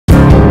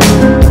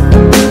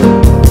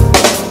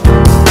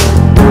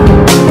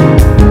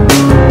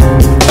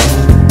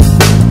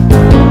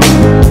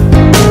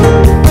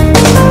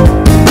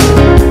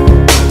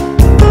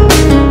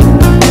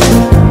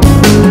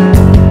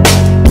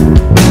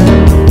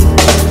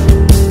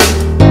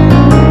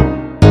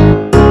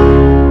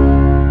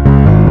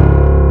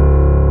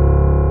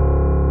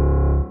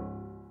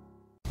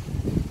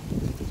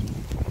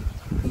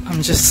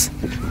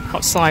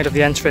outside of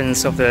the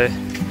entrance of the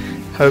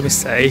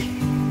homestay,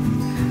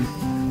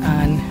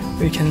 and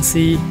we can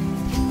see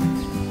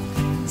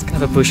it's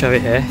kind of a bush over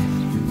here,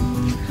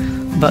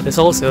 but there's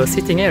also a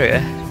sitting area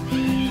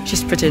which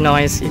is pretty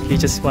nice if you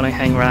just want to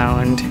hang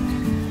around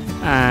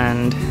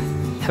and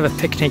have a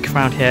picnic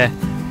around here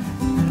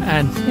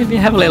and maybe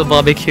have a little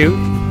barbecue.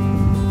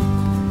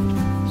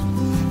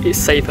 It's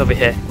safe over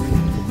here,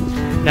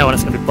 no one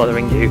is going to be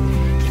bothering you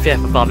if you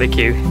have a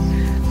barbecue,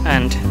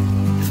 and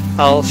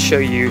I'll show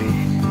you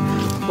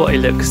what it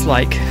looks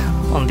like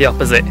on the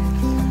opposite,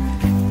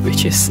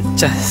 which is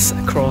just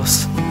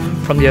across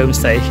from the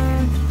homestay.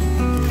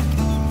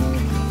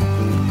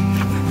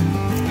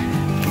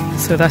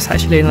 So that's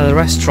actually another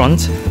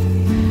restaurant,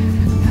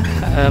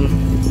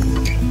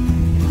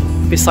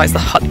 besides the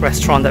hut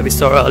restaurant that we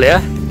saw earlier.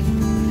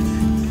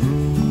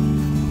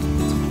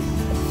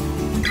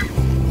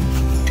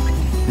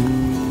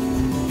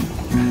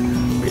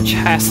 Which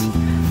has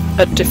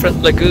a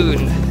different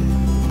lagoon.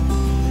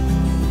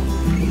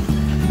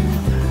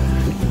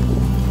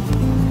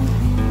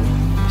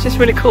 Which is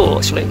really cool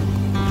actually.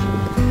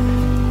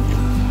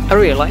 I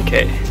really like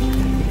it.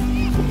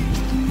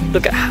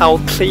 Look at how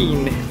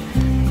clean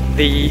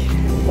the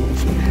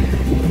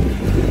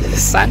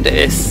sand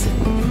is.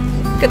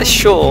 Look at the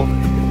shore.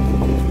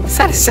 The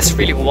sand is just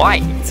really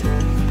white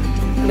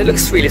and it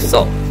looks really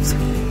soft.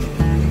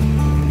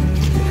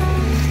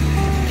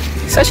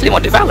 It's actually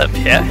more developed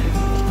here,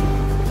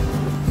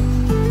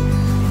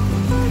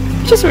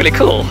 which is really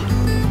cool.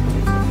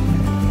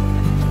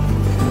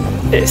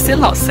 It's still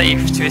not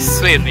safe to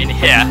swim in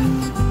here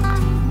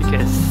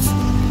because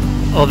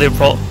of the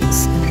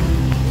rocks.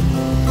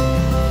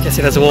 You can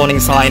see there's a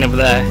warning sign over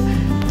there,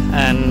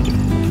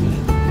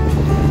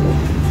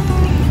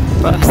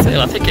 but still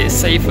I think it's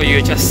safe for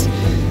you just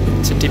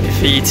to dip your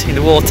feet in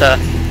the water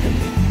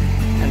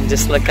and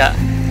just look at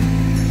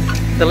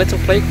the little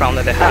playground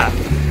that they have.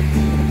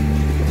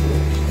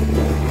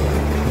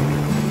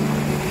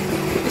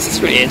 This is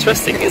really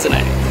interesting, isn't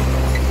it?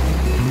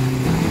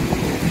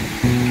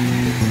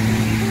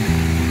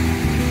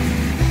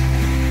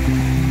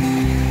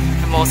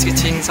 More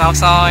sittings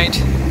outside,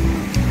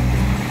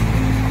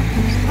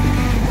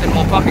 and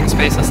more parking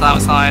spaces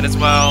outside as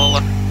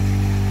well.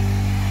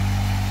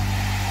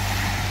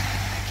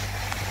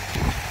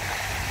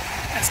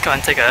 Let's go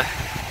and take a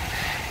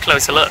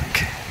closer look.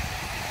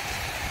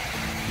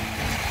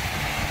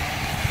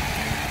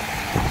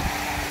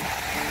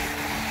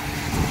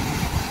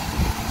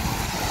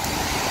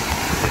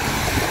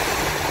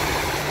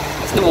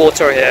 So the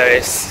water here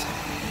is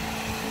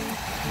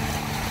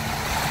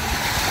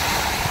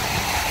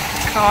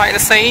quite the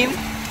same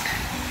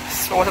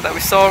as the water that we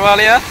saw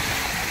earlier.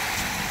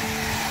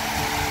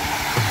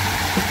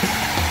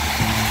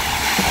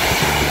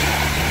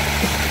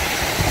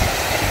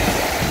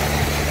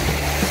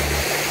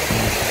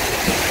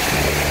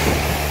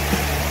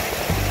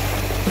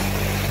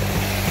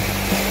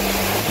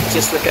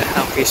 Just look at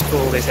how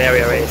peaceful this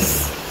area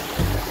is.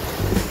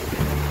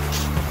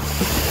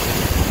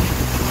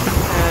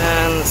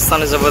 And the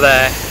sun is over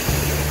there.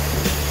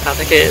 I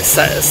think it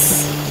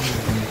sets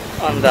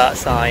on that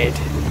side.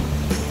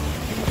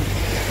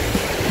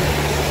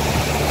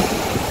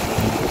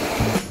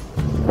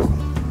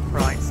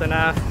 Right, so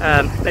now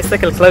let's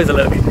take a closer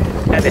look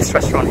at this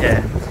restaurant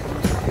here.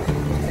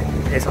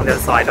 It's on the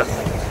other side of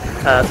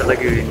the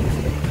lagoon.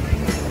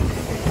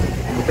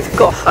 We've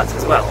got a hut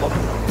as well,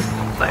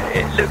 but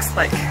it looks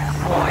like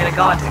more in a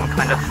garden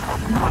kind of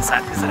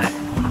concept, isn't it?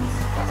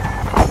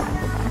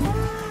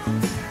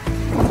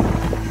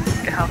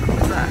 Look at how cool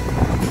is that?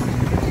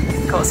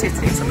 Got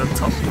sittings on the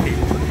top of the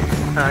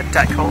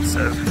deck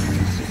also,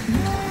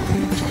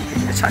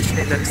 which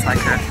actually looks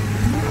like a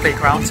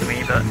playground to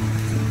me, but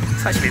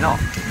it's actually not.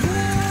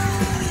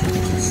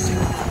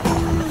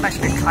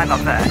 Actually climb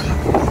up there.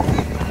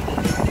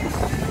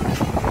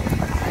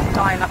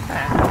 Dine up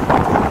there.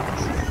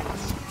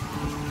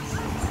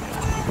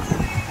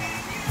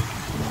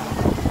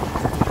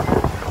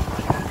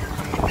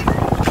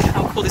 Look at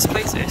how cool this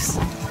place is.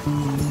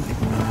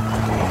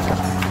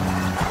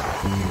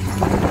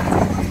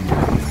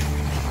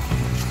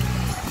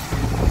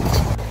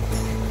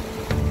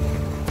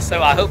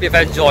 So I hope you've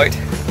enjoyed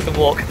the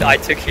walk that I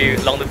took you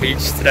along the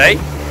beach today.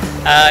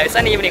 It's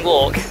an evening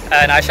walk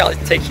and I shall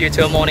take you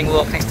to a morning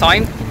walk next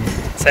time.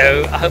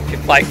 So I hope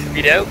you've liked the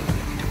video.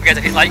 Don't forget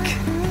to hit like,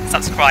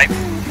 subscribe.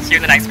 See you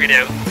in the next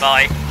video.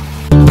 Bye.